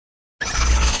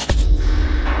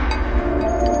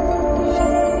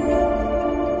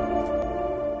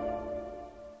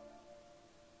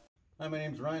my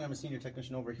name's Ryan. I'm a senior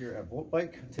technician over here at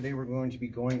VoltBike. Today we're going to be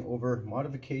going over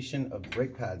modification of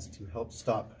brake pads to help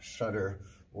stop shudder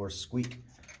or squeak.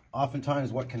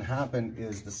 Oftentimes what can happen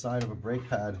is the side of a brake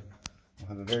pad will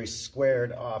have a very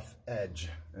squared off edge,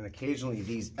 and occasionally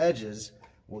these edges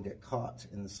will get caught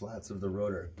in the slats of the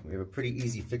rotor. We have a pretty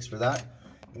easy fix for that.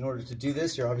 In order to do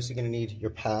this, you're obviously going to need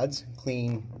your pads,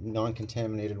 clean,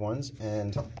 non-contaminated ones,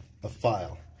 and a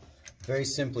file. Very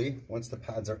simply, once the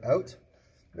pads are out,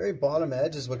 the very bottom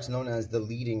edge is what's known as the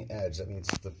leading edge. That means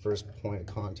it's the first point of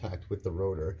contact with the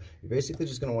rotor. You're basically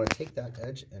just going to want to take that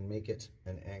edge and make it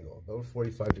an angle, about a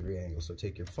 45-degree angle. So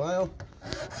take your file.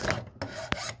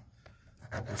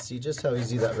 You can see just how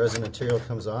easy that resin material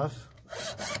comes off.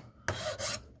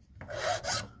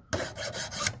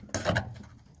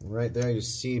 Right there you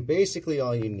see basically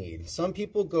all you need. Some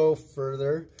people go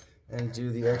further and do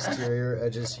the exterior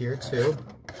edges here too.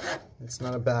 It's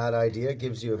not a bad idea. It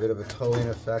gives you a bit of a toe-in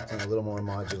effect and a little more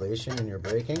modulation in your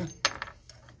braking.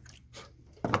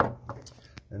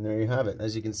 And there you have it.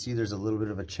 As you can see, there's a little bit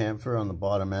of a chamfer on the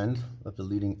bottom end of the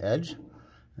leading edge,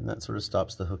 and that sort of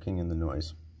stops the hooking and the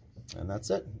noise. And that's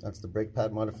it. That's the brake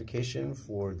pad modification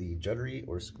for the juddery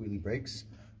or squealy brakes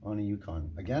on a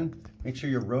Yukon. Again, make sure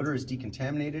your rotor is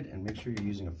decontaminated and make sure you're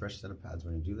using a fresh set of pads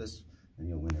when you do this, and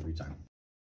you'll win every time.